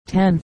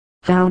10.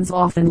 Hounds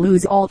often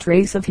lose all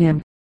trace of him.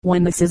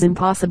 When this is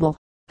impossible,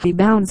 he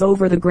bounds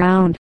over the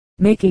ground,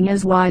 making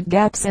as wide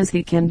gaps as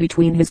he can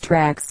between his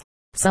tracks.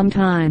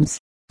 Sometimes,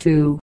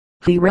 too,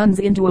 he runs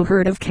into a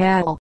herd of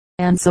cattle,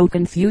 and so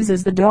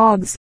confuses the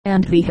dogs,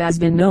 and he has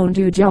been known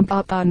to jump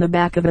up on the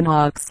back of an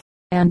ox,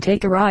 and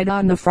take a ride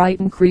on the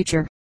frightened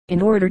creature,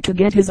 in order to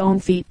get his own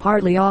feet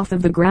partly off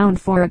of the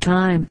ground for a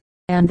time,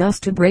 and thus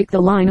to break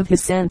the line of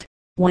his scent.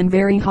 When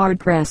very hard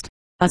pressed,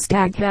 a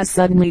stag has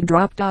suddenly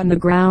dropped on the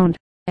ground,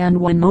 and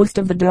when most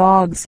of the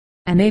dogs,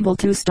 unable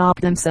to stop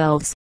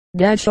themselves,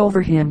 dash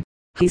over him,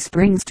 he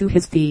springs to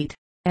his feet,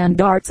 and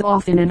darts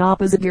off in an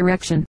opposite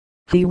direction.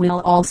 He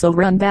will also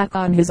run back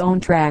on his own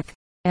track,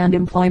 and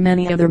employ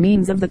many other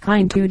means of the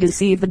kind to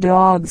deceive the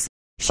dogs,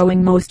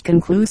 showing most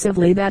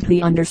conclusively that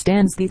he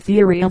understands the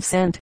theory of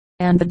scent,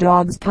 and the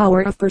dog's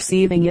power of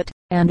perceiving it,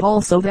 and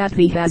also that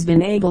he has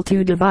been able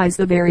to devise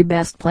the very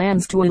best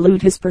plans to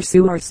elude his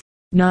pursuers.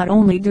 Not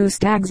only do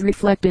stags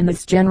reflect in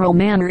this general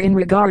manner in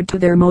regard to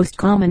their most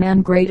common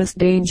and greatest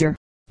danger,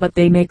 but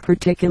they make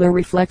particular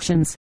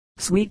reflections,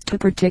 sweet to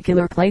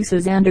particular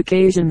places and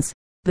occasions.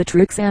 The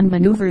tricks and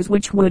maneuvers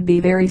which would be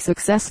very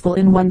successful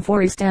in one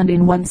forest and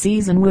in one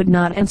season would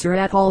not answer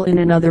at all in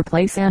another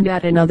place and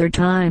at another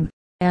time,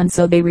 and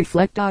so they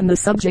reflect on the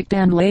subject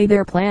and lay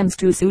their plans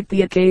to suit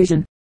the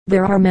occasion.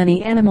 There are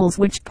many animals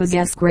which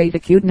possess great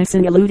acuteness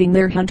in eluding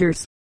their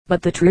hunters,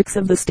 but the tricks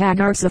of the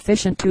stag are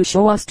sufficient to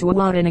show us to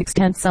what an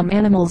extent some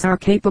animals are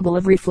capable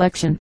of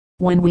reflection,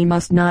 when we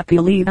must not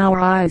believe our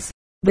eyes.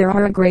 There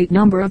are a great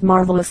number of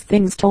marvelous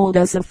things told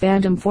us of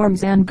phantom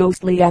forms and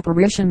ghostly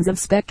apparitions of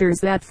specters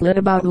that flit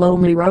about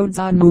lonely roads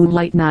on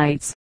moonlight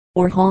nights,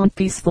 or haunt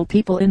peaceful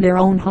people in their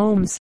own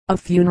homes, of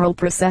funeral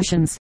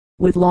processions,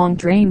 with long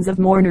trains of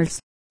mourners,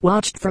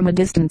 watched from a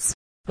distance,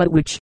 but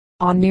which,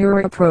 on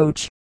nearer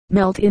approach,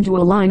 melt into a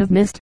line of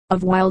mist,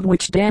 of wild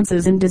witch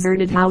dances in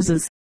deserted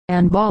houses,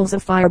 and balls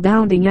of fire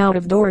bounding out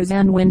of doors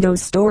and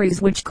windows,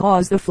 stories which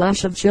cause the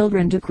flesh of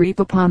children to creep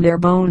upon their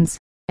bones,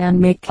 and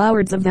make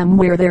cowards of them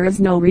where there is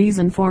no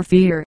reason for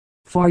fear.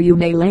 For you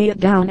may lay it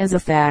down as a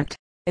fact,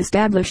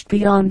 established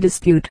beyond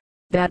dispute,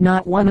 that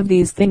not one of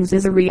these things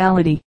is a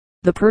reality.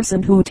 The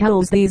person who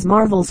tells these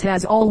marvels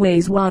has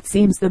always what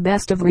seems the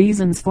best of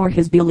reasons for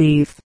his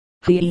belief.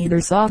 He either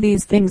saw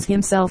these things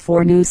himself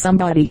or knew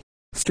somebody,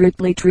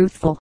 strictly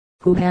truthful,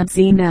 who had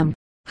seen them.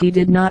 He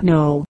did not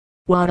know.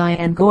 What I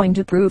am going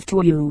to prove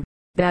to you,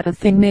 that a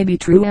thing may be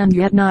true and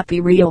yet not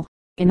be real.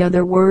 In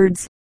other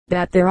words,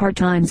 that there are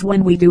times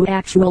when we do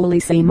actually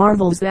see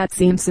marvels that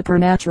seem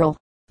supernatural,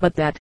 but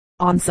that,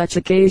 on such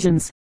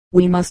occasions,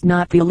 we must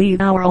not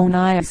believe our own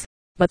eyes,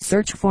 but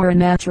search for a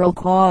natural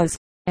cause,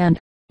 and,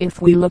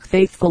 if we look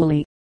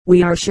faithfully,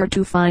 we are sure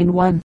to find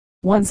one.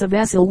 Once a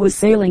vessel was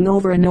sailing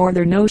over a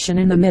northern ocean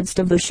in the midst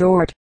of the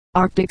short,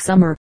 Arctic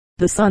summer.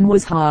 The sun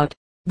was hot,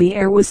 the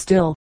air was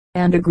still,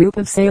 and a group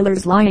of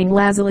sailors lying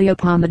lazily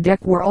upon the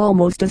deck were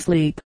almost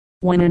asleep,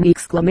 when an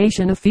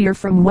exclamation of fear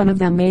from one of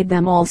them made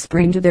them all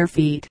spring to their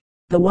feet.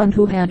 The one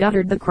who had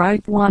uttered the cry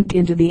went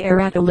into the air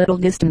at a little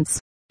distance,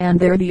 and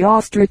there the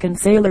awe-stricken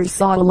sailors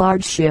saw a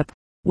large ship,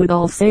 with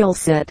all sails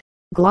set,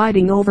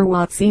 gliding over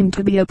what seemed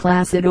to be a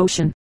placid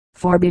ocean,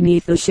 for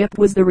beneath the ship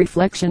was the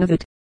reflection of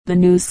it. The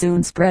news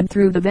soon spread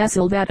through the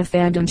vessel that a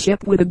phantom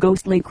ship with a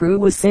ghostly crew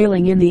was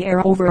sailing in the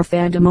air over a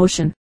phantom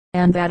ocean,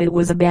 and that it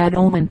was a bad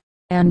omen,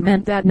 and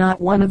meant that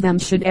not one of them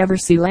should ever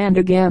see land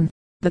again.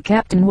 The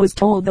captain was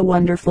told the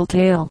wonderful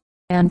tale,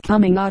 and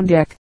coming on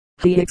deck,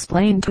 he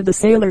explained to the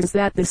sailors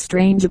that this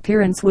strange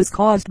appearance was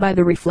caused by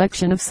the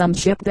reflection of some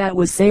ship that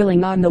was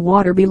sailing on the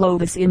water below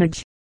this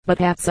image, but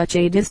at such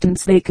a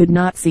distance they could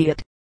not see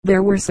it.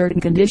 There were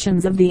certain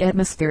conditions of the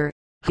atmosphere,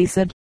 he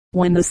said,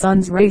 when the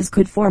sun's rays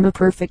could form a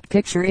perfect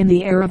picture in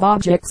the air of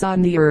objects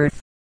on the earth,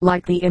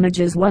 like the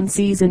images one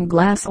sees in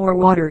glass or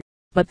water,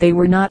 but they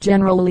were not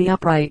generally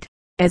upright,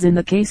 as in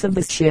the case of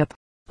this ship,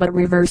 but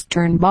reversed,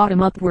 turned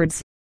bottom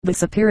upwards.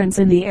 This appearance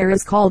in the air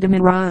is called a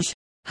mirage.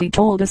 He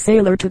told a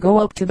sailor to go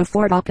up to the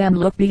foretop and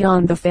look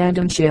beyond the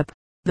phantom ship.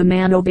 The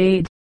man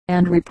obeyed,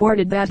 and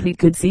reported that he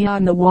could see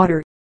on the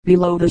water,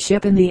 below the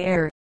ship in the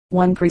air,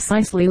 one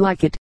precisely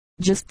like it.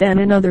 Just then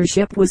another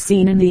ship was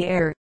seen in the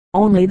air,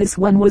 only this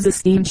one was a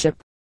steamship,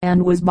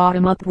 and was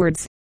bottom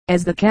upwards.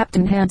 As the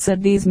captain had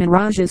said, these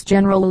mirages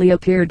generally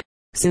appeared.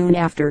 Soon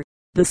after,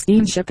 the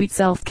steamship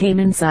itself came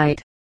in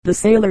sight. The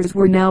sailors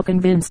were now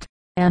convinced,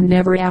 and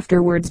never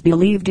afterwards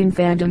believed in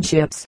phantom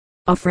ships.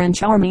 A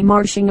French army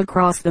marching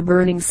across the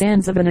burning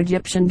sands of an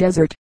Egyptian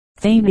desert,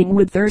 fainting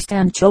with thirst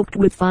and choked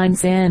with fine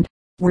sand,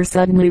 were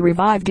suddenly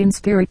revived in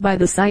spirit by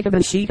the sight of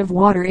a sheet of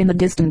water in the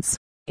distance.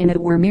 In it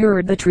were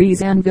mirrored the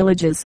trees and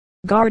villages,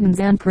 gardens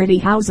and pretty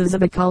houses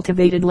of a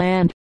cultivated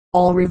land,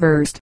 all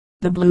reversed.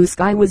 The blue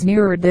sky was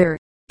mirrored there,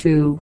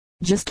 too,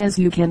 just as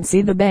you can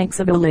see the banks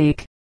of a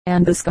lake,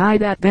 and the sky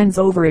that bends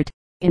over it,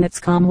 in its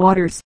calm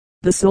waters.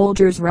 The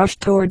soldiers rushed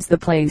towards the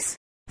place,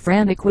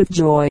 frantic with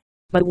joy.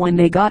 But when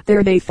they got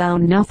there they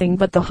found nothing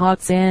but the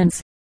hot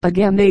sands.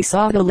 Again they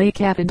saw the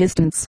lake at a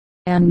distance,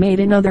 and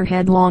made another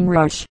headlong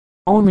rush,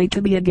 only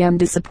to be again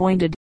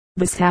disappointed.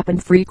 This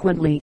happened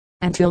frequently,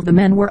 until the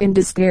men were in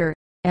despair,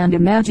 and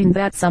imagined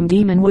that some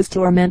demon was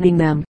tormenting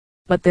them.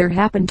 But there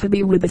happened to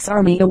be with this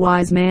army a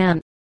wise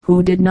man,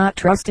 who did not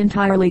trust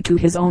entirely to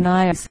his own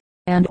eyes,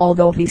 and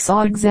although he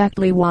saw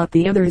exactly what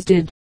the others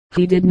did,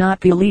 he did not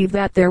believe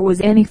that there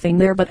was anything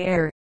there but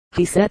air.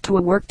 He set to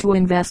work to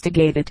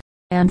investigate it,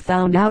 and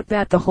found out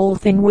that the whole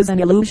thing was an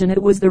illusion.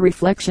 It was the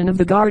reflection of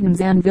the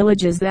gardens and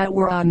villages that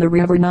were on the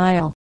river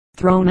Nile,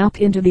 thrown up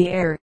into the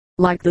air,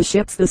 like the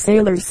ships the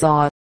sailors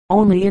saw.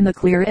 Only in the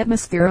clear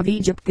atmosphere of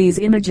Egypt these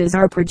images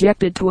are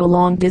projected to a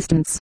long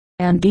distance,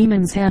 and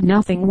demons had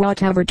nothing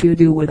whatever to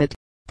do with it.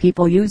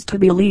 People used to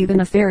believe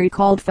in a fairy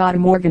called Fata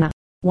Morgana.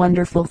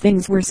 Wonderful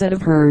things were said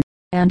of her,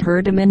 and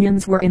her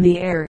dominions were in the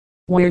air,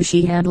 where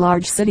she had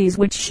large cities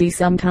which she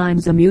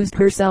sometimes amused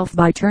herself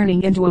by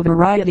turning into a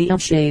variety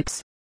of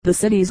shapes. The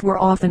cities were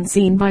often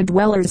seen by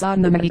dwellers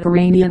on the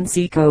Mediterranean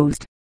sea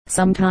coast.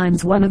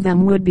 Sometimes one of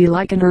them would be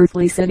like an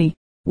earthly city,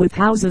 with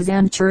houses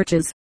and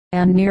churches,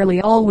 and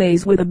nearly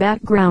always with a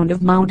background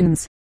of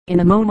mountains.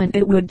 In a moment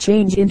it would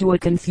change into a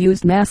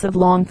confused mass of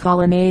long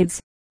colonnades,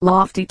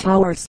 lofty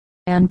towers,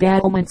 and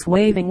battlements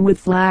waving with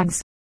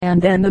flags, and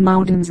then the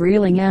mountains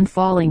reeling and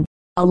falling.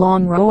 A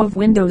long row of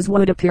windows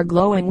would appear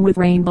glowing with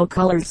rainbow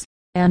colors,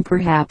 and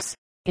perhaps,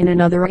 in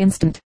another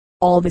instant,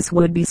 all this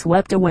would be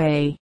swept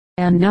away,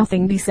 and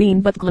nothing be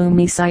seen but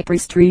gloomy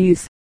cypress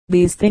trees.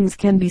 These things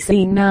can be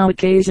seen now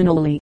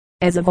occasionally,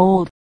 as of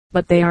old,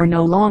 but they are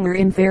no longer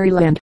in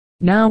fairyland.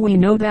 Now we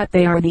know that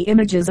they are the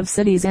images of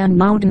cities and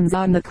mountains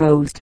on the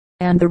coast,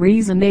 and the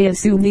reason they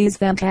assume these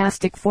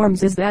fantastic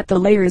forms is that the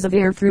layers of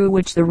air through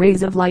which the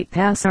rays of light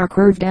pass are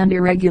curved and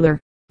irregular.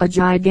 A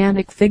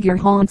gigantic figure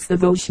haunts the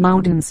Vosges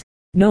Mountains,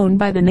 known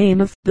by the name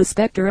of the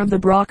Spectre of the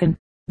Brocken.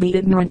 The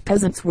ignorant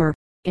peasants were,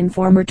 in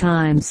former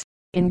times,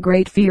 in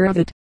great fear of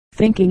it,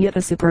 thinking it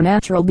a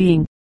supernatural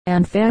being,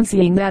 and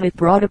fancying that it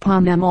brought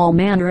upon them all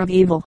manner of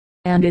evil.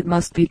 And it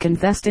must be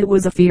confessed it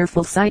was a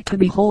fearful sight to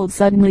behold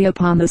suddenly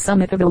upon the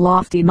summit of a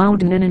lofty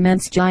mountain an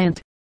immense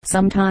giant,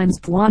 sometimes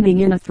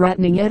pointing in a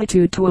threatening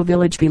attitude to a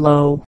village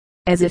below,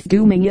 as if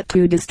dooming it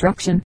to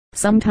destruction,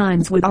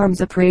 sometimes with arms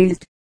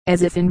upraised,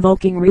 as if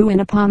invoking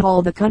ruin upon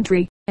all the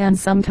country, and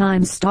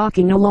sometimes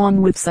stalking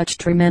along with such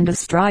tremendous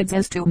strides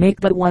as to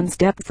make but one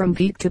step from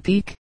peak to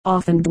peak,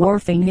 often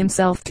dwarfing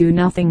himself to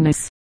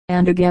nothingness,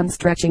 and again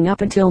stretching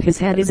up until his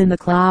head is in the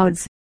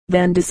clouds,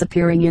 then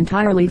disappearing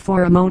entirely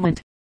for a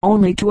moment,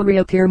 only to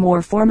reappear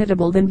more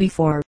formidable than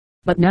before.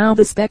 But now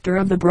the Spectre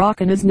of the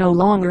Brocken is no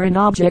longer an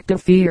object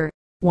of fear.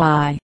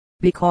 Why?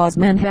 Because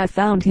men have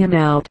found him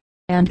out,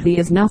 and he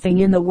is nothing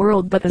in the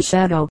world but a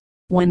shadow.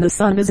 When the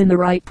sun is in the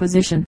right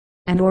position,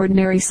 an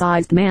ordinary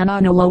sized man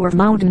on a lower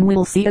mountain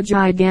will see a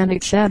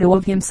gigantic shadow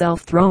of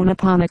himself thrown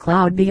upon a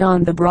cloud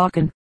beyond the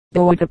Brocken,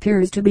 though it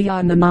appears to be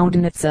on the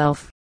mountain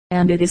itself,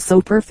 and it is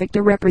so perfect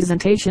a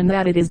representation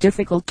that it is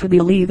difficult to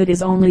believe it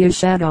is only a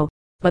shadow.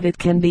 But it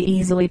can be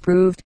easily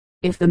proved.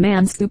 If the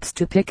man stoops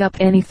to pick up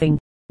anything,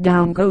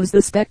 down goes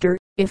the spectre.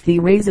 If he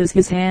raises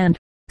his hand,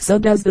 so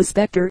does the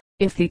spectre.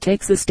 If he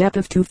takes a step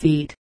of 2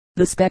 feet,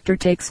 the spectre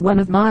takes 1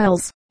 of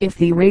miles. If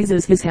he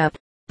raises his hat,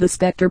 the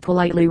spectre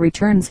politely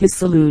returns his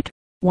salute.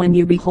 When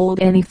you behold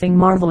anything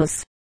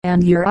marvelous,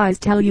 and your eyes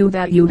tell you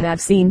that you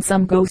have seen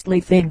some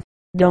ghostly thing,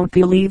 don't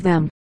believe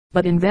them,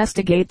 but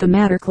investigate the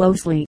matter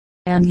closely,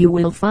 and you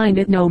will find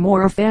it no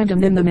more a phantom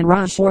than the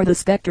mirage or the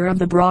Spectre of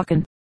the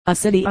Brocken. A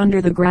city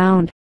under the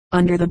ground,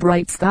 under the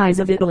bright skies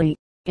of Italy,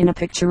 in a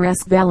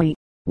picturesque valley,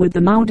 with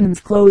the mountains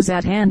close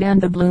at hand and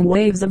the blue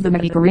waves of the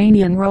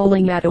Mediterranean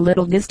rolling at a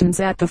little distance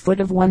at the foot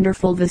of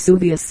wonderful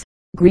Vesuvius,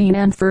 green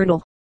and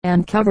fertile,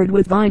 and covered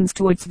with vines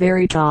to its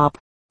very top,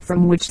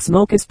 from which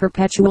smoke is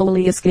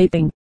perpetually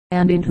escaping,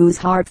 and in whose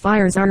heart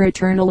fires are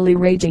eternally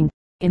raging.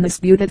 In this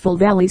beautiful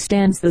valley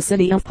stands the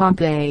city of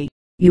Pompeii.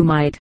 You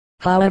might,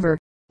 however,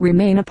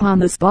 remain upon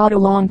the spot a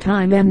long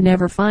time and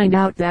never find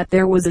out that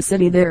there was a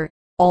city there.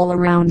 All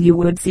around you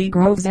would see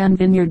groves and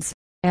vineyards,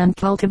 and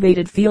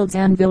cultivated fields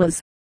and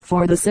villas,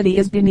 for the city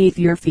is beneath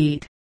your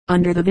feet.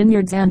 Under the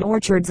vineyards and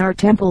orchards are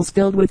temples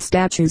filled with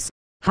statues,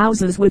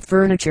 houses with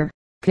furniture,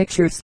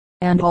 pictures,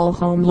 and all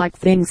home-like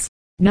things.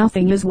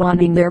 Nothing is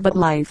wanting there but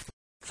life,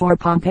 for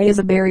Pompeii is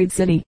a buried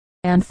city,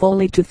 and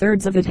fully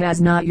 2/3 of it has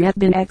not yet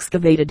been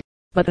excavated.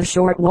 But a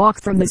short walk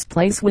from this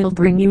place will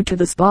bring you to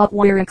the spot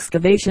where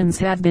excavations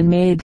have been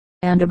made,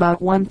 and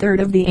about 1/3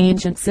 of the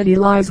ancient city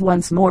lies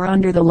once more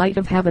under the light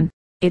of heaven.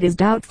 It is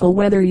doubtful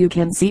whether you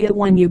can see it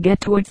when you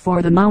get to it,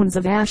 for the mounds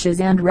of ashes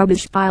and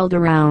rubbish piled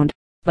around.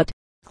 But,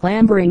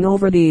 clambering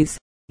over these,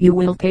 you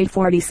will pay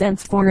 40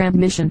 cents for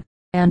admission,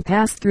 and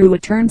pass through a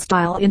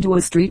turnstile into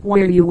a street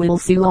where you will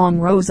see long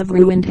rows of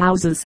ruined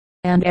houses,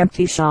 and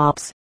empty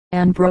shops,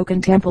 and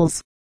broken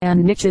temples,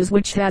 and niches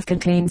which have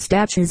contained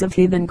statues of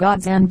heathen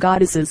gods and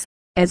goddesses.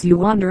 As you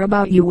wander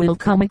about you will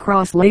come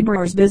across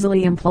laborers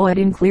busily employed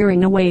in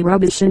clearing away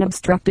rubbish in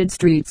obstructed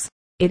streets.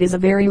 It is a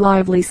very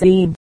lively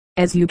scene,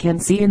 as you can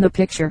see in the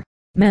picture.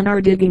 Men are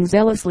digging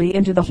zealously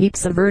into the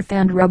heaps of earth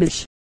and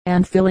rubbish,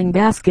 and filling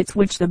baskets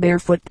which the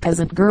barefoot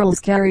peasant girls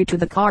carry to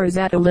the cars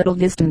at a little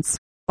distance.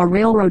 A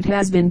railroad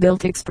has been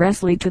built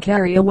expressly to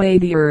carry away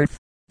the earth.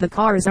 The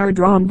cars are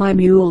drawn by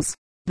mules.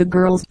 The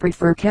girls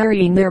prefer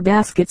carrying their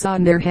baskets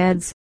on their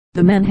heads.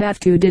 The men have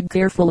to dig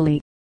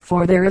carefully,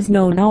 for there is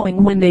no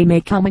knowing when they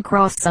may come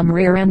across some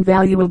rare and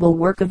valuable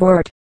work of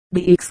art.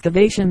 The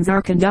excavations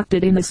are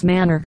conducted in this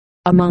manner.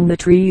 Among the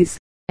trees,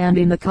 and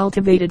in the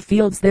cultivated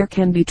fields there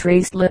can be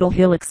traced little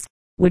hillocks,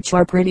 which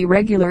are pretty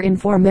regular in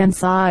form and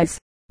size.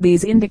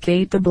 These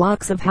indicate the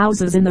blocks of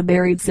houses in the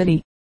buried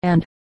city,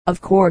 and,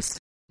 of course,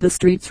 the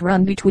streets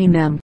run between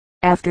them.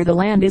 After the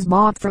land is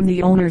bought from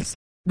the owners,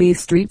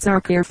 these streets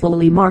are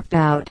carefully marked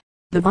out.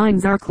 The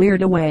vines are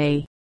cleared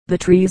away, the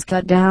trees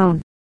cut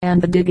down,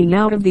 and the digging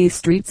out of these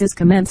streets is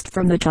commenced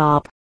from the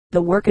top.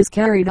 The work is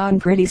carried on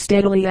pretty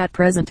steadily at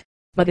present,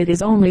 but it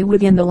is only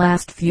within the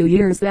last few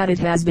years that it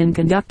has been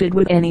conducted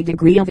with any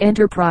degree of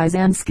enterprise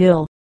and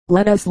skill.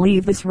 Let us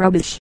leave this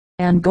rubbish,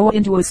 and go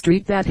into a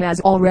street that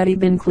has already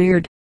been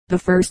cleared. The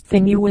first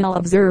thing you will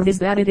observe is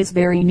that it is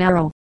very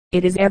narrow.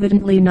 It is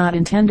evidently not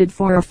intended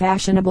for a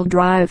fashionable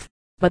drive,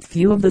 but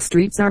few of the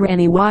streets are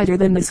any wider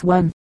than this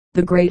one.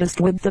 The greatest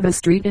width of a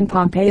street in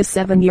Pompeii is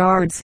 7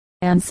 yards,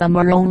 and some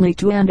are only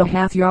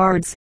 2½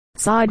 yards,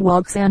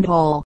 sidewalks and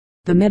all.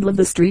 The middle of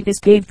the street is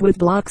paved with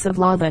blocks of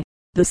lava.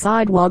 The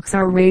sidewalks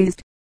are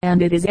raised,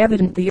 and it is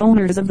evident the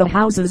owners of the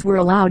houses were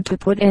allowed to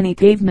put any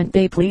pavement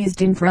they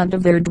pleased in front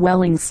of their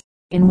dwellings.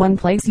 In one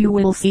place you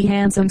will see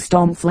handsome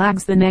stone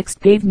flags. The next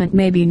pavement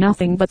may be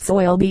nothing but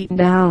soil beaten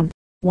down,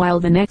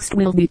 while the next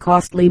will be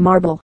costly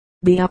marble.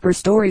 The upper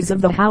stories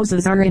of the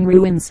houses are in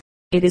ruins.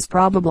 It is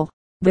probable,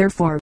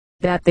 therefore,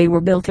 that they were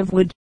built of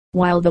wood,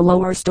 while the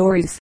lower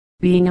stories,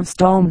 being of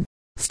stone,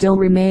 still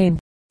remain.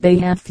 They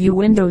had few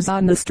windows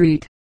on the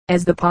street,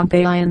 as the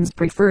Pompeians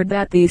preferred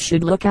that these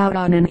should look out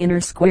on an inner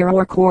square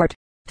or court.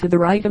 To the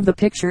right of the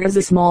picture is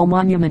a small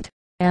monument,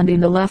 and in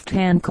the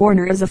left-hand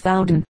corner is a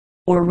fountain,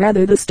 or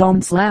rather the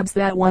stone slabs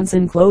that once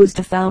enclosed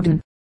a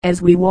fountain.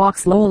 As we walk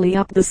slowly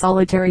up the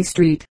solitary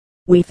street,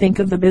 we think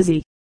of the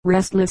busy,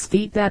 restless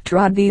feet that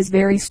trod these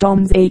very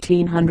stones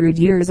 1800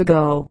 years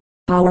ago.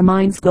 Our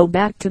minds go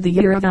back to the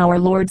year of our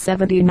Lord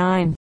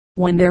 79,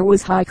 when there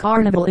was high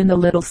carnival in the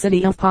little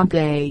city of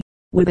Pompeii,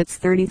 with its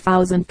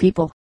 30,000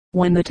 people,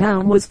 when the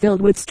town was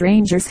filled with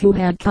strangers who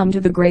had come to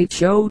the great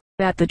show,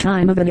 at the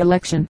time of an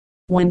election,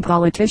 when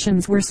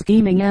politicians were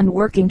scheming and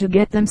working to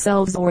get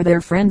themselves or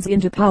their friends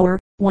into power,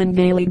 when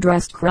gaily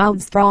dressed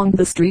crowds thronged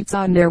the streets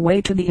on their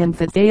way to the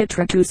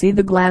amphitheatre to see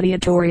the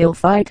gladiatorial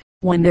fight,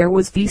 when there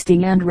was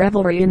feasting and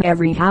revelry in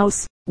every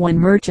house, when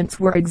merchants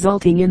were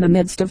exulting in the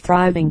midst of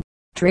thriving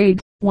trade,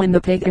 when the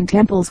pagan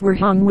temples were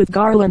hung with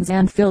garlands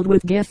and filled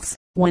with gifts,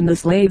 when the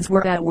slaves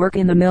were at work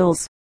in the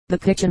mills, the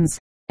kitchens,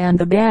 and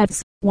the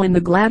baths, when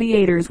the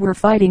gladiators were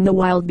fighting the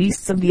wild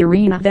beasts of the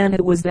arena, then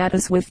it was that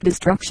a swift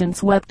destruction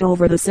swept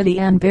over the city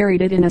and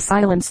buried it in a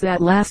silence that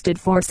lasted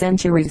for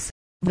centuries.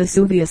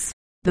 Vesuvius,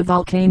 the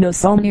volcano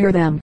so near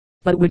them,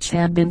 but which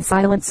had been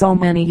silent so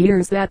many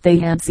years that they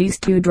had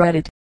ceased to dread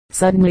it,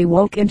 suddenly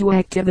woke into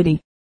activity,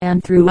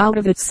 and threw out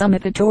of its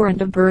summit a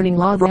torrent of burning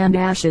lava and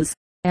ashes,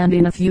 and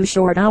in a few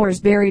short hours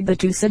buried the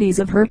two cities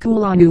of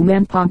Herculaneum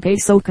and Pompeii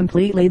so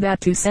completely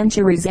that 2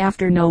 centuries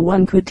after no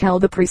one could tell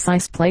the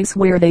precise place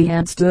where they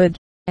had stood,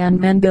 and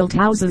men built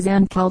houses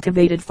and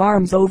cultivated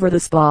farms over the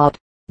spot,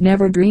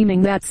 never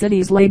dreaming that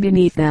cities lay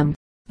beneath them.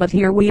 But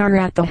here we are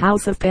at the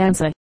house of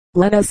Pansa.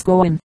 Let us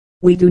go in.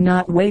 We do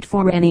not wait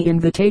for any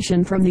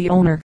invitation from the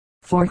owner,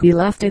 for he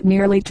left it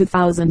nearly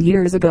 2,000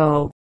 years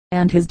ago,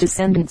 and his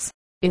descendants,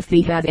 if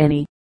he had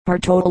any, are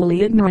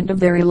totally ignorant of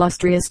their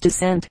illustrious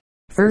descent.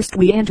 First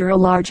we enter a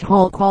large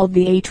hall called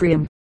the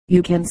atrium.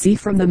 You can see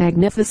from the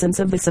magnificence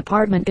of this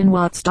apartment in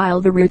what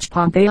style the rich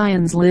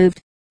Pompeians lived.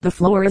 The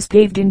floor is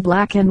paved in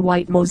black and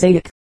white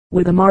mosaic,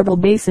 with a marble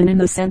basin in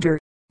the center.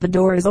 The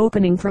doors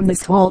opening from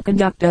this hall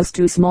conduct us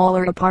to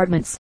smaller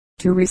apartments,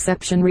 2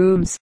 reception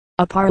rooms,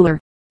 a parlor,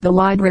 the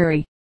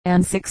library,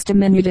 and 6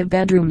 diminutive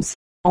bedrooms,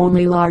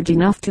 only large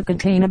enough to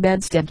contain a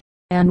bedstead,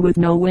 and with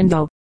no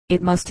window.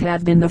 It must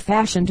have been the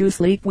fashion to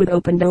sleep with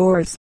open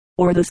doors,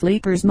 or the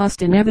sleepers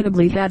must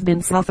inevitably have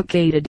been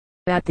suffocated.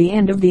 At the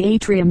end of the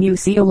atrium you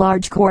see a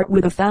large court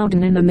with a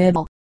fountain in the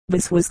middle.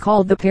 This was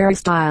called the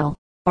peristyle.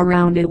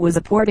 Around it was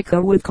a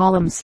portico with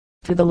columns.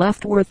 To the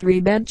left were 3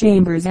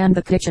 bedchambers and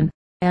the kitchen,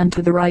 and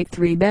to the right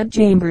 3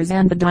 bedchambers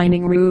and the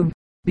dining room.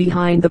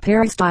 Behind the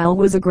peristyle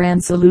was a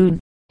grand saloon,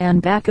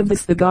 and back of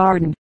this the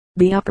garden.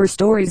 The upper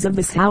stories of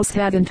this house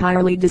had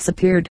entirely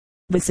disappeared.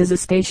 This is a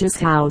spacious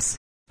house,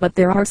 but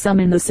there are some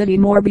in the city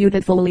more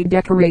beautifully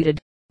decorated,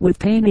 with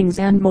paintings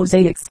and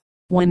mosaics.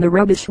 When the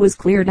rubbish was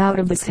cleared out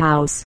of this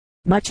house,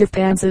 much of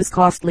Pansa's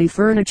costly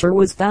furniture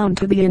was found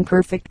to be in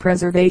perfect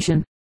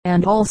preservation,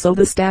 and also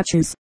the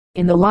statues.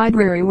 In the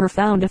library were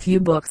found a few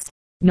books,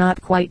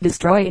 not quite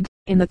destroyed.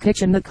 In the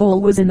kitchen the coal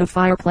was in the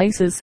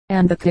fireplaces,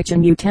 and the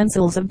kitchen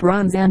utensils of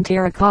bronze and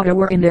terracotta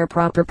were in their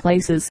proper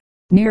places.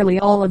 Nearly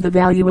all of the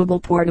valuable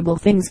portable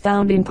things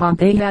found in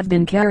Pompeii had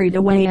been carried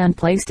away and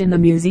placed in the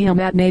museum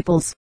at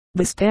Naples.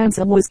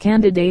 Pansa was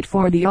candidate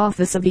for the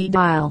office of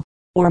aedile,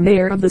 or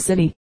mayor of the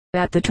city,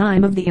 at the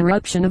time of the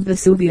eruption of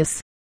Vesuvius.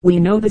 We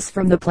know this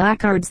from the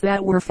placards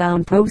that were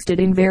found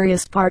posted in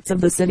various parts of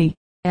the city,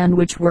 and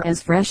which were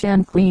as fresh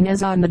and clean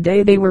as on the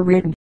day they were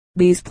written.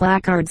 These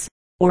placards,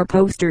 or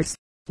posters,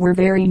 were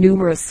very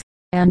numerous,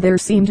 and there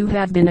seem to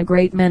have been a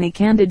great many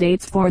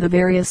candidates for the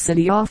various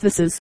city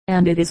offices,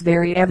 and it is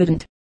very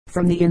evident,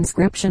 from the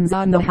inscriptions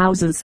on the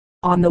houses,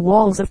 on the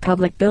walls of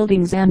public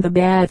buildings and the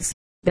baths,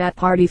 that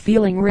party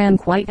feeling ran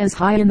quite as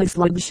high in this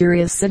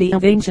luxurious city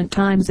of ancient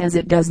times as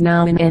it does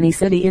now in any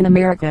city in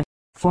America.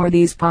 For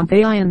these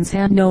Pompeians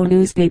had no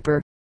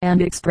newspaper,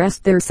 and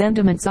expressed their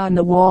sentiments on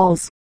the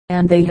walls,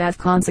 and they have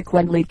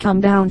consequently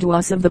come down to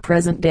us of the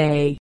present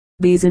day.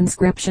 These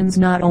inscriptions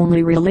not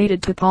only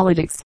related to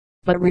politics,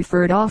 but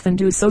referred often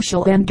to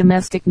social and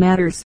domestic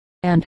matters,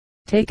 and,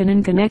 taken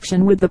in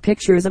connection with the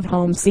pictures of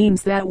home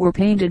scenes that were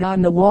painted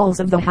on the walls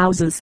of the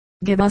houses,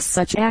 give us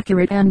such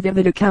accurate and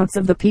vivid accounts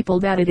of the people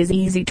that it is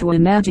easy to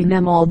imagine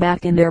them all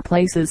back in their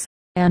places,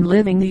 and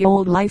living the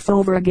old life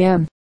over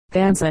again.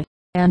 Pansa,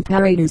 and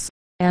Paredes,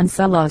 and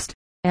Sallust,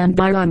 and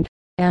Biron,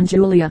 and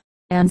Julia,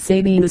 and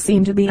Sabina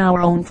seem to be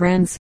our own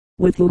friends,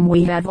 with whom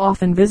we have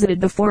often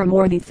visited the Forum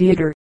or the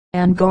theater,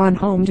 and gone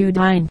home to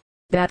dine.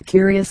 That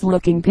curious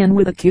looking pin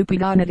with a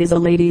cupid on it is a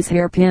lady's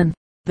hairpin.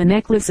 The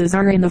necklaces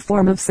are in the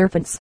form of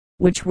serpents,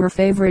 which were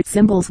favorite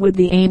symbols with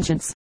the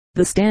ancients.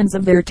 The stands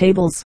of their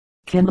tables,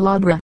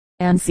 candelabra,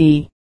 and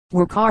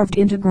were carved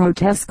into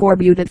grotesque or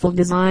beautiful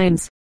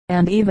designs,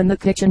 and even the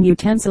kitchen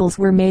utensils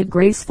were made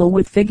graceful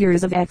with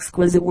figures of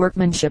exquisite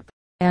workmanship,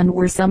 and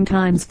were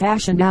sometimes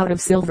fashioned out of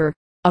silver.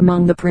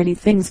 Among the pretty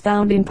things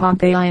found in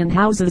Pompeian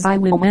houses I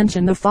will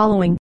mention the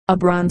following: a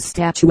bronze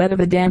statuette of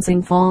a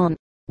dancing faun,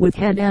 with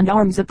head and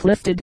arms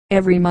uplifted,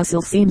 every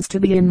muscle seems to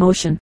be in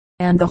motion,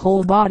 and the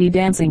whole body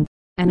dancing;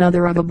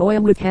 another of a boy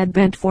with head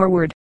bent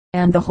forward,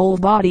 and the whole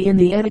body in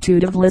the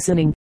attitude of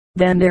listening.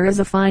 Then there is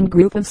a fine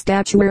group of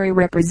statuary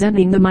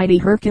representing the mighty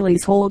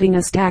Hercules holding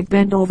a stag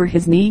bent over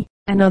his knee,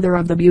 another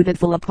of the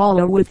beautiful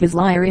Apollo with his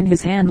lyre in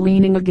his hand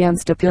leaning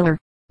against a pillar.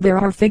 There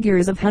are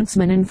figures of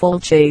huntsmen in full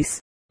chase,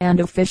 and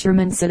of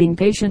fishermen sitting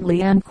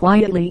patiently and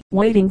quietly,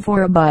 waiting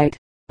for a bite.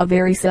 A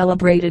very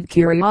celebrated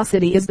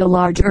curiosity is the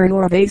large urn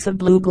or vase of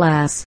blue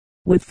glass,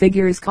 with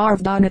figures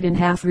carved on it in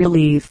half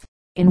relief,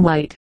 in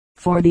white,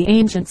 for the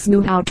ancients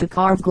knew how to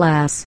carve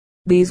glass.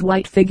 These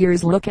white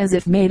figures look as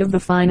if made of the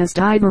finest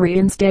ivory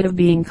instead of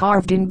being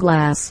carved in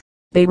glass.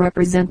 They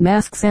represent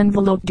masks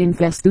enveloped in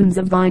festoons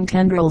of vine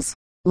tendrils,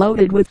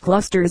 loaded with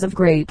clusters of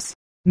grapes,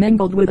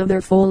 mingled with other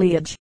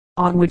foliage,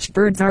 on which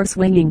birds are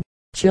swinging,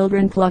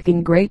 children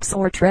plucking grapes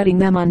or treading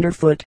them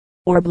underfoot,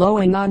 or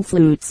blowing on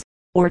flutes,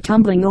 or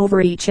tumbling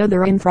over each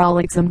other in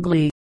frolicsome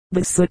glee.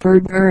 The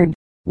superb urn,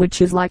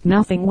 which is like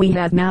nothing we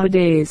have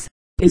nowadays,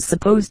 is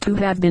supposed to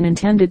have been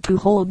intended to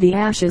hold the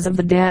ashes of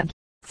the dead,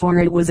 for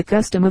it was a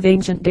custom of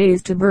ancient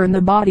days to burn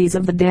the bodies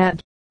of the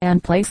dead,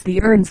 and place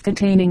the urns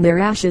containing their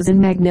ashes in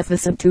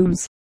magnificent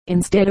tombs,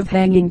 instead of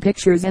hanging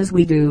pictures as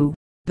we do.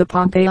 The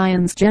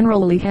Pompeians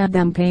generally had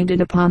them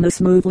painted upon the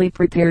smoothly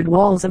prepared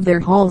walls of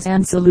their halls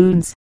and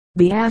saloons.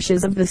 The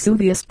ashes of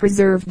Vesuvius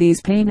preserved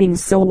these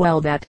paintings so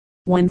well that,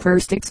 when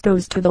first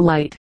exposed to the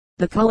light,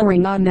 the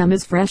coloring on them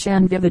is fresh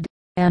and vivid,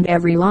 and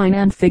every line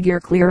and figure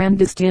clear and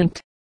distinct,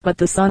 but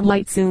the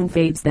sunlight soon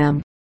fades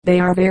them. They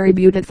are very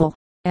beautiful,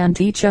 and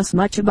teach us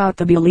much about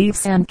the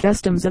beliefs and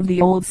customs of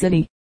the old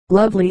city.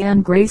 Lovely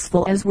and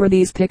graceful as were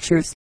these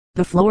pictures,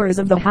 the floors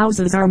of the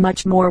houses are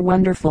much more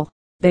wonderful.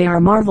 They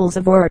are marvels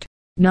of art.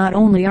 Not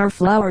only are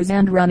flowers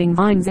and running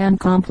vines and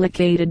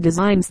complicated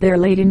designs there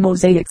laid in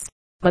mosaics,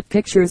 but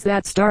pictures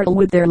that startle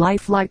with their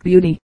lifelike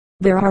beauty.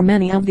 There are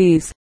many of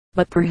these,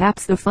 but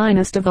perhaps the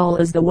finest of all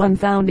is the one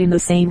found in the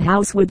same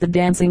house with the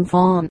dancing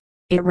faun.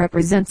 It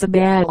represents a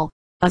battle.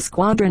 A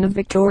squadron of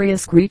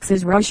victorious Greeks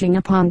is rushing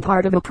upon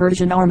part of a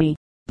Persian army.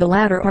 The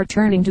latter are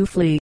turning to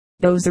flee.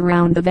 Those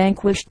around the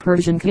vanquished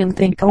Persian king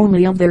think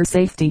only of their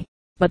safety.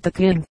 But the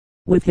king,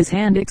 with his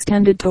hand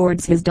extended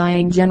towards his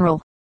dying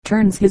general,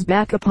 turns his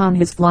back upon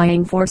his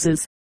flying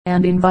forces,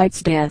 and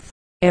invites death.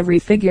 Every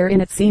figure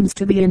in it seems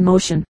to be in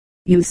motion.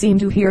 You seem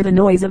to hear the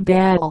noise of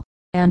battle,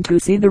 and to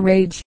see the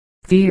rage,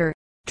 fear,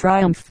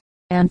 triumph,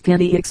 and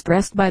pity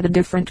expressed by the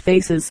different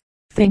faces.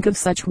 Think of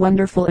such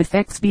wonderful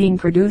effects being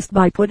produced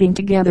by putting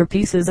together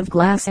pieces of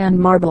glass and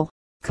marble,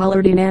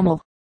 colored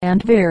enamel,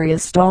 and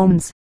various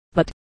stones.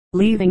 But,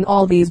 leaving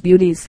all these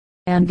beauties,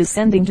 and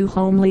descending to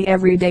homely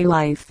everyday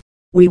life,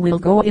 we will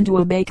go into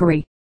a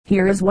bakery.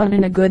 Here is one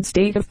in a good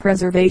state of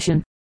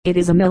preservation. It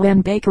is a mill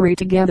and bakery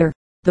together.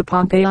 The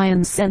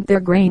Pompeians sent their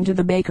grain to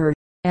the baker,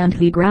 and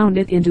he ground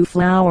it into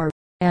flour,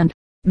 and,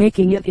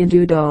 making it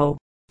into dough,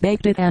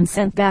 baked it and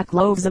sent back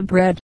loaves of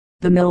bread.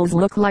 The mills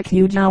look like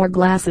huge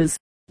hourglasses.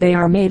 They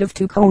are made of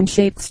two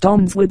cone-shaped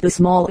stones with the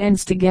small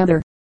ends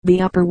together.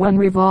 The upper one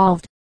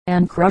revolved,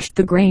 and crushed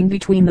the grain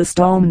between the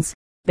stones.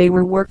 They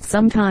were worked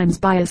sometimes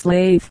by a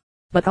slave,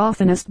 but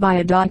oftenest by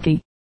a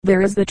donkey.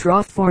 There is the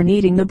trough for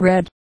kneading the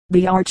bread,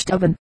 the arched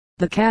oven,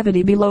 the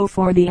cavity below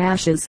for the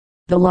ashes,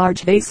 the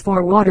large vase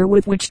for water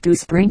with which to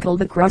sprinkle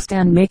the crust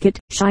and make it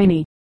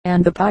shiny,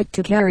 and the pipe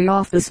to carry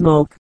off the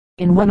smoke.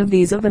 In one of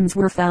these ovens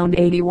were found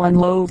 81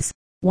 loaves,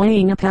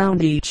 weighing a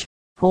pound each,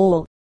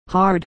 whole,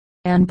 hard,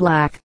 and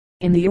black,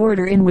 in the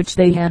order in which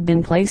they had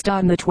been placed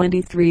on the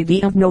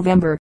 23rd of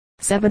November,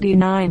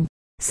 79.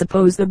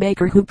 Suppose the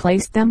baker who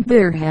placed them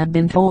there had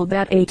been told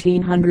that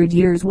 1800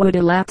 years would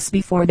elapse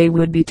before they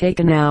would be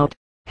taken out.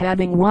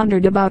 Having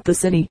wandered about the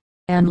city,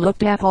 and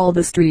looked at all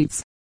the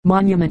streets,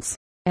 monuments,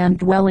 and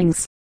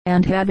dwellings,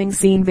 and having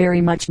seen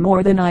very much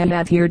more than I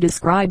have here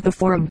described, the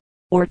forum,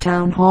 or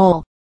town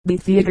hall, the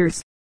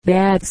theaters,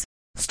 baths,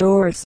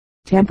 stores,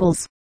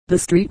 temples, the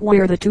street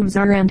where the tombs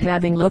are, and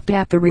having looked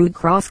at the rude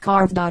cross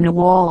carved on a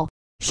wall,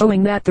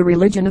 showing that the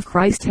religion of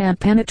Christ had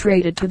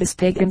penetrated to this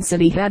pagan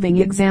city, having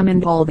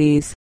examined all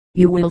these,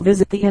 you will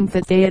visit the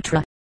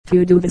amphitheatre.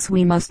 To do this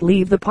we must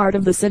leave the part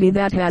of the city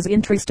that has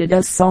interested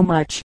us so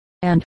much,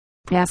 and,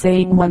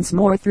 passing once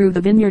more through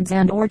the vineyards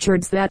and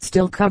orchards that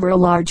still cover a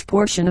large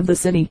portion of the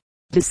city,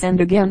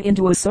 descend again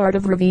into a sort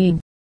of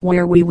ravine,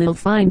 where we will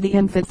find the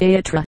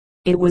amphitheatre.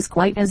 It was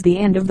quite as the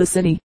end of the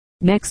city.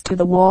 Next to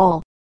the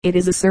wall, it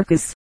is a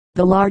circus.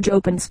 The large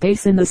open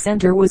space in the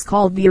center was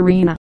called the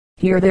arena.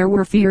 Here there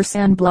were fierce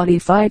and bloody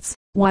fights.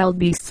 Wild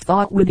beasts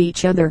fought with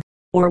each other,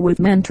 or with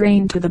men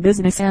trained to the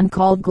business and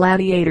called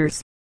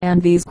gladiators. And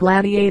these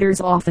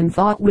gladiators often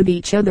fought with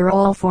each other,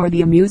 all for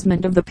the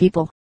amusement of the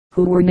people,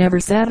 who were never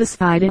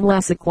satisfied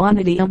unless a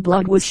quantity of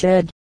blood was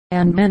shed,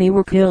 and many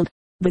were killed.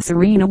 This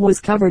arena was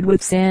covered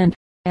with sand,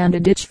 and a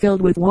ditch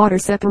filled with water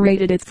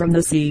separated it from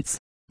the seats.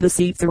 The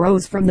seats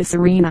arose from this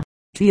arena,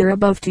 tier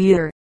above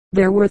tier.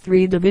 There were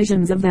 3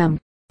 divisions of them,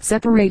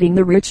 separating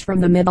the rich from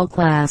the middle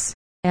class,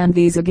 and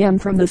these again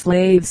from the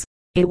slaves.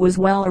 It was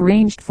well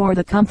arranged for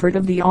the comfort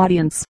of the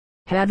audience,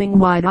 having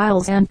wide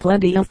aisles and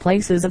plenty of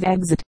places of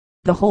exit.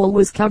 The whole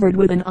was covered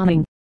with an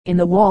awning. In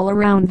the wall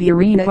around the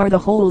arena are the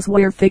holes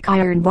where thick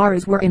iron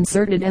bars were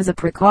inserted as a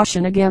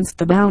precaution against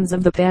the bounds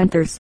of the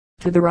panthers.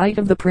 To the right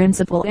of the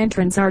principal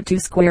entrance are 2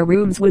 square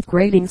rooms with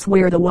gratings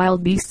where the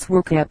wild beasts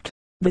were kept.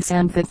 This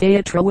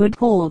amphitheatre would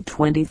hold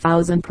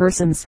 20,000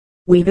 persons.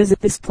 We visit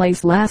this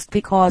place last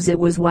because it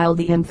was while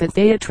the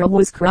amphitheatre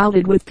was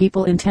crowded with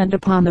people intent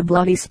upon the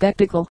bloody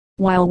spectacle,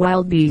 while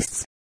wild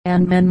beasts,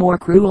 and men more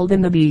cruel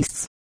than the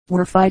beasts,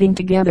 were fighting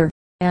together,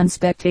 and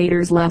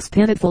spectators less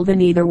pitiful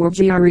than either were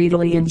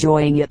greedily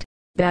enjoying it,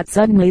 that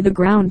suddenly the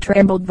ground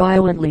trembled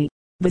violently.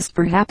 This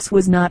perhaps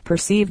was not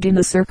perceived in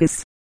the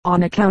circus,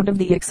 on account of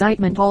the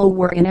excitement all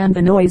were in and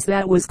the noise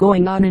that was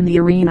going on in the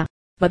arena,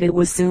 but it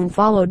was soon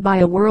followed by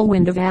a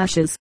whirlwind of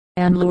ashes,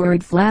 and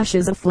lurid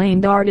flashes of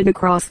flame darted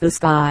across the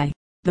sky.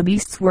 The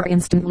beasts were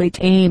instantly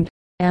tamed,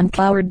 and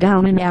cowered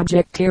down in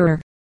abject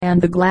terror,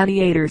 and the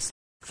gladiators,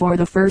 for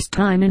the first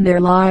time in their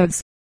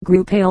lives,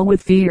 grew pale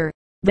with fear.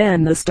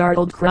 Then the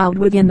startled crowd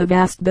within the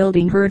vast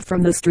building heard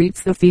from the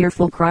streets the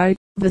fearful cry,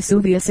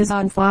 "Vesuvius is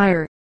on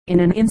fire!" In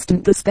an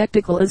instant the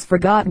spectacle is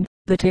forgotten.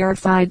 The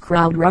terrified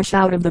crowd rush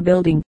out of the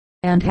building,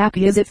 and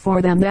happy is it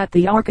for them that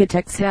the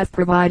architects have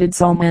provided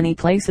so many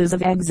places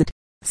of exit.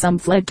 Some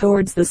fled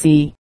towards the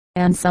sea,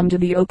 and some to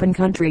the open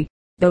country.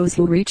 Those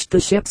who reached the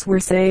ships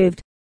were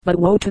saved, but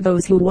woe to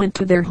those who went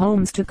to their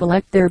homes to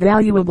collect their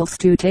valuables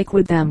to take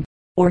with them,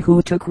 or who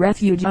took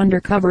refuge under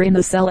cover in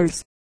the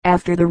cellars.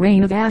 After the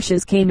rain of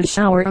ashes came a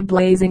shower of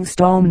blazing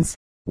stones,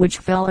 which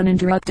fell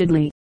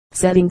uninterruptedly,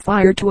 setting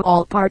fire to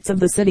all parts of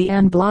the city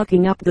and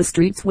blocking up the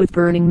streets with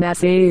burning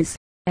masses.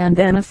 And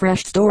then a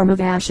fresh storm of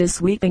ashes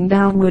sweeping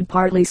down would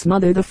partly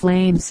smother the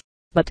flames,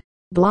 but,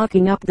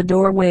 blocking up the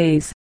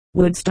doorways,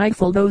 would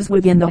stifle those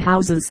within the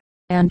houses.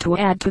 And to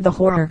add to the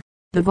horror,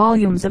 the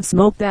volumes of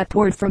smoke that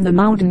poured from the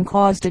mountain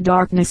caused a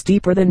darkness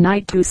deeper than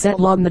night to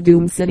settle on the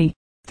doomed city,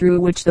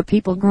 through which the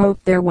people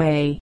groped their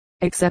way,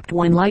 except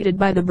when lighted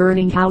by the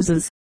burning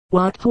houses.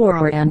 What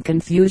horror and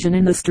confusion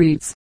in the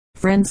streets!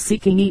 Friends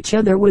seeking each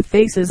other with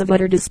faces of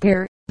utter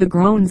despair. The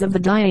groans of the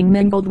dying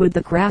mingled with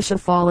the crash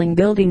of falling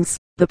buildings,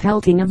 the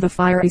pelting of the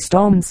fiery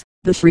stones,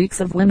 the shrieks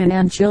of women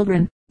and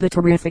children, the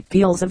terrific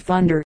peals of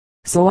thunder.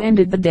 So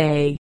ended the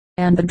day,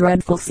 and the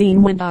dreadful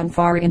scene went on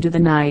far into the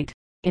night.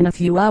 In a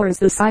few hours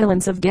the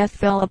silence of death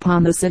fell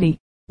upon the city.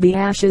 The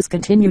ashes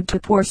continued to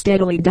pour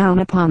steadily down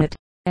upon it,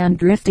 and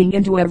drifting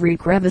into every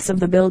crevice of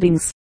the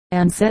buildings,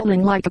 and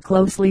settling like a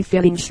closely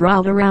fitting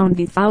shroud around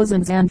the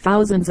thousands and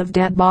thousands of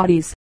dead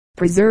bodies,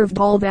 preserved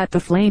all that the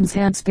flames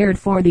had spared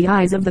for the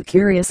eyes of the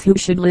curious who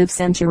should live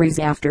centuries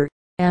after.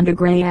 And a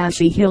grey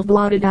ashy hill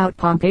blotted out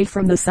Pompeii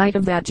from the sight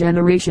of that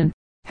generation.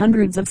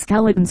 Hundreds of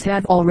skeletons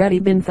have already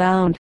been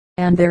found,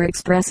 and their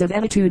expressive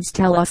attitudes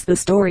tell us the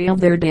story of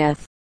their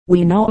death.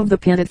 We know of the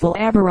pitiful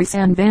avarice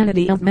and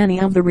vanity of many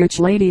of the rich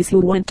ladies who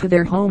went to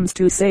their homes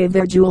to save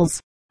their jewels,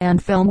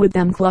 and fell with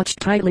them clutched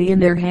tightly in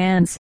their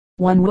hands.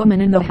 One woman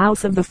in the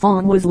house of the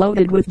Faun was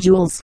loaded with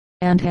jewels,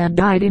 and had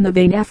died in the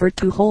vain effort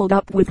to hold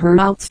up with her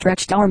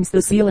outstretched arms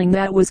the ceiling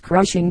that was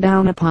crushing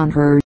down upon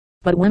her.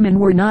 But women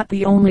were not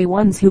the only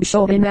ones who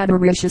showed an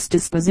avaricious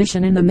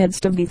disposition in the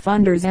midst of the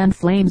thunders and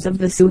flames of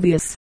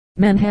Vesuvius.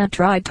 Men had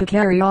tried to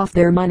carry off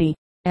their money,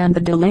 and the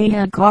delay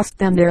had cost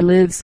them their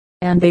lives,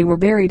 and they were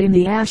buried in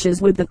the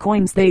ashes with the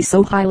coins they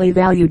so highly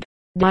valued.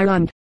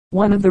 Dion,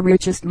 one of the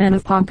richest men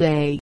of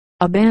Pompeii,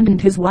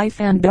 abandoned his wife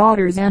and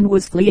daughters and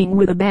was fleeing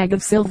with a bag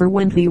of silver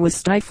when he was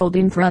stifled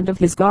in front of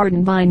his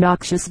garden by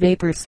noxious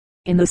vapors.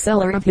 In the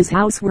cellar of his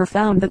house were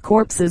found the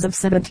corpses of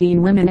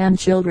 17 women and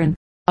children.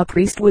 A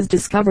priest was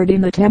discovered in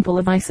the temple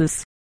of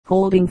Isis,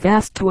 holding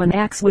fast to an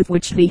axe with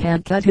which he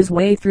had cut his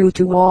way through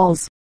 2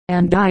 walls,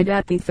 and died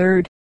at the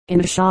third.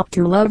 In a shop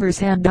 2 lovers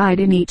had died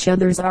in each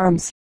other's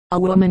arms. A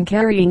woman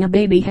carrying a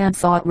baby had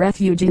sought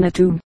refuge in a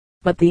tomb,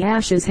 but the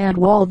ashes had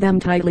walled them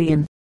tightly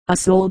in. A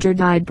soldier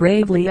died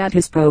bravely at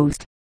his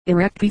post,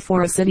 erect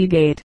before a city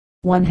gate,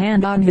 one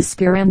hand on his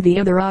spear and the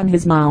other on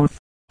his mouth,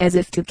 as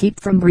if to keep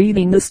from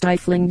breathing the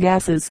stifling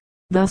gases.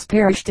 Thus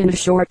perished in a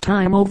short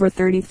time over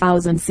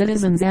 30,000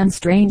 citizens and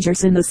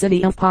strangers in the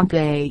city of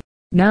Pompeii,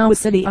 now a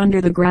city under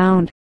the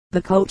ground.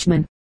 The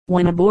coachman.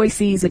 When a boy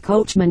sees a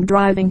coachman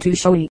driving 2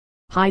 showy,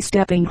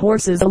 high-stepping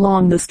horses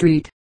along the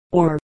street,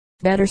 or,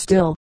 better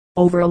still,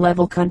 over a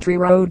level country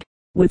road,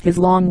 with his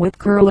long whip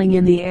curling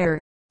in the air,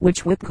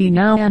 which whip he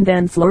now and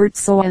then flirts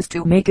so as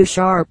to make a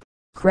sharp,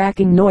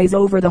 cracking noise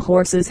over the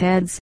horses'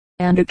 heads,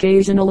 and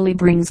occasionally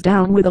brings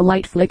down with a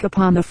light flick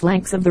upon the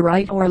flanks of the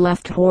right or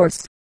left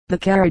horse. The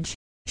carriage,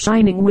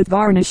 shining with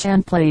varnish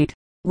and plate,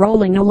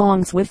 rolling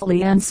along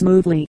swiftly and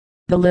smoothly.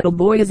 The little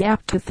boy is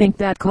apt to think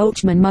that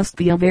coachman must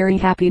be a very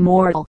happy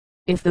mortal.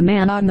 If the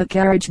man on the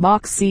carriage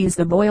box sees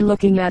the boy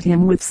looking at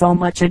him with so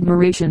much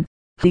admiration,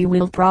 he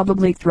will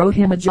probably throw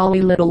him a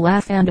jolly little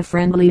laugh and a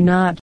friendly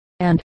nod,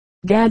 and,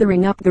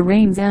 gathering up the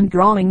reins and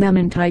drawing them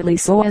in tightly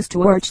so as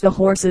to arch the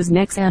horses'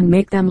 necks and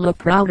make them look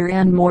prouder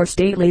and more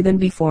stately than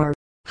before,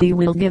 he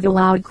will give a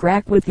loud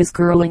crack with his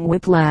curling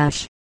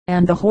whiplash,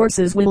 and the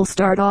horses will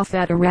start off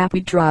at a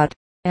rapid trot,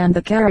 and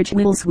the carriage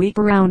will sweep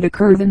around a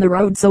curve in the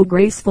road so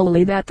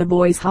gracefully that the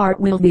boy's heart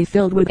will be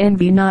filled with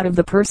envy, not of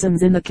the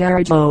persons in the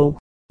carriage. Oh,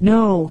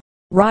 no,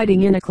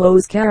 riding in a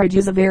close carriage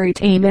is a very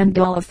tame and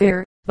dull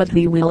affair, but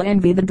he will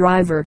envy the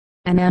driver.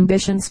 An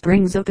ambition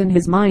springs up in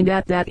his mind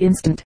at that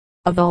instant.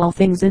 Of all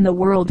things in the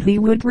world he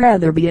would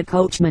rather be a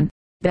coachman.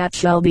 That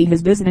shall be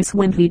his business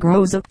when he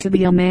grows up to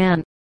be a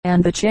man,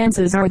 and the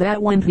chances are that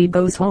when he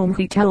goes home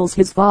he tells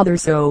his father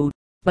so.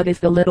 But if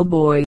the little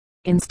boy,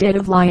 instead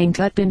of lying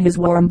tucked in his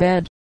warm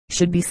bed,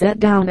 should be set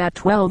down at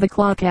 12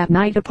 o'clock at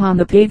night upon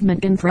the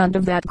pavement in front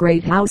of that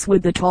great house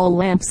with the tall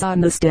lamps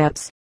on the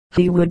steps,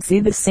 he would see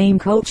the same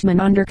coachman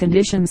under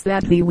conditions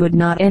that he would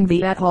not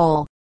envy at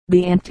all.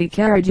 The empty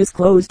carriage is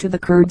closed to the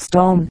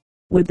curbstone,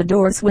 with the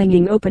door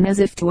swinging open as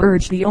if to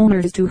urge the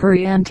owners to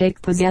hurry and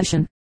take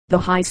possession. The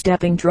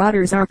high-stepping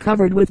trotters are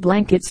covered with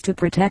blankets to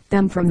protect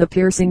them from the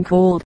piercing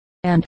cold,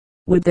 and,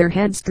 with their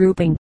heads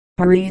drooping,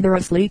 are either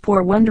asleep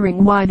or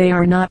wondering why they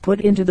are not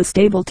put into the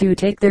stable to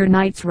take their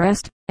night's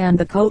rest, and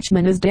the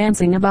coachman is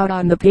dancing about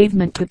on the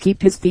pavement to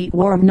keep his feet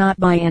warm, not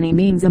by any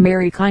means a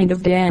merry kind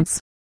of dance,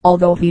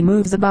 although he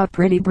moves about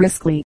pretty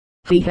briskly.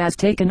 He has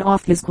taken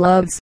off his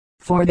gloves,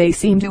 for they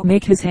seem to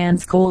make his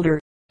hands colder,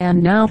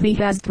 and now he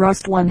has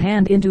thrust one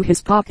hand into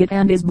his pocket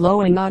and is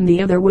blowing on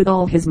the other with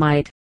all his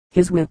might.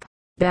 His whip,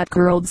 that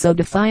curled so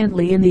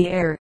defiantly in the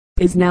air,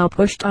 is now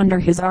pushed under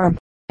his arm,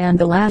 and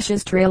the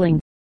lashes trailing,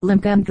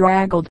 limp and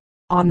draggled,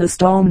 on the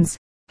stones.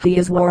 He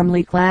is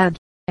warmly clad,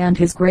 and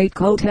his great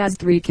coat has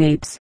 3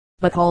 capes,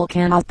 but all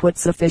cannot put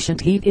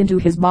sufficient heat into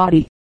his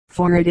body,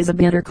 for it is a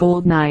bitter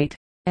cold night,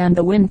 and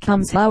the wind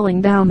comes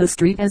howling down the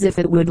street as if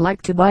it would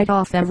like to bite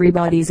off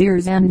everybody's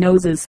ears and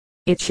noses.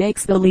 It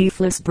shakes the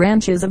leafless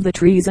branches of the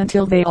trees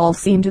until they all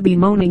seem to be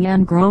moaning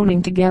and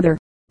groaning together.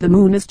 The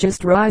moon is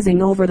just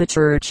rising over the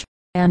church,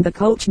 and the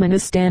coachman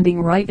is standing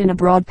right in a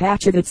broad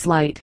patch of its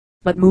light.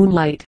 But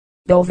moonlight,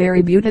 though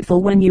very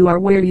beautiful when you are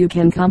where you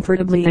can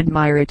comfortably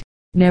admire it,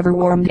 never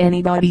warmed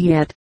anybody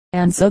yet,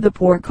 and so the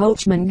poor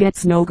coachman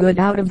gets no good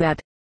out of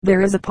that.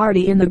 There is a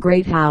party in the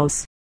great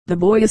house. The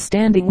boy is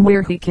standing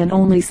where he can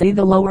only see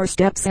the lower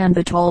steps and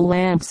the tall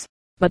lamps,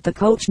 but the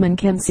coachman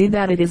can see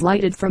that it is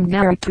lighted from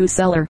garret to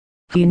cellar.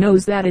 He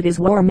knows that it is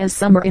warm as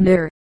summer in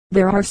there.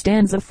 There are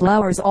stands of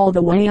flowers all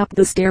the way up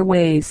the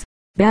stairways.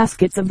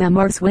 Baskets of them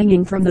are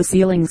swinging from the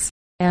ceilings,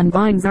 and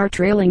vines are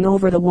trailing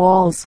over the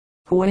walls.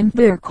 Who in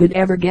there could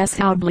ever guess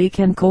how bleak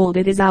and cold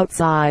it is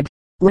outside?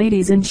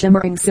 Ladies in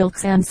shimmering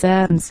silks and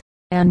satins,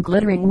 and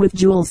glittering with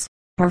jewels,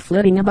 are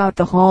flitting about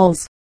the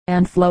halls,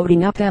 and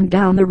floating up and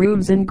down the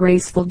rooms in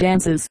graceful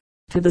dances,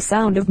 to the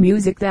sound of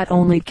music that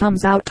only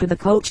comes out to the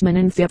coachman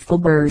in fitful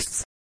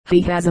bursts.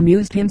 He has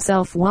amused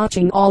himself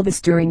watching all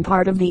this during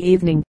part of the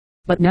evening,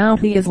 but now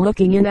he is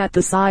looking in at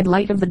the side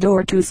light of the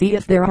door to see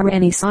if there are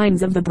any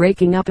signs of the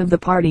breaking up of the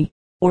party,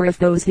 or if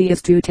those he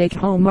is to take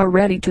home are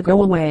ready to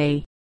go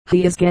away.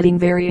 He is getting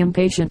very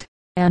impatient,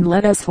 and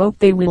let us hope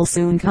they will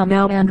soon come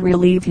out and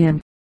relieve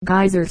him.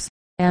 Geysers,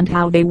 and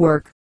how they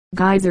work.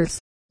 Geysers,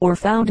 or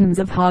fountains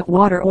of hot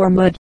water or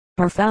mud,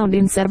 are found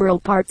in several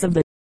parts of the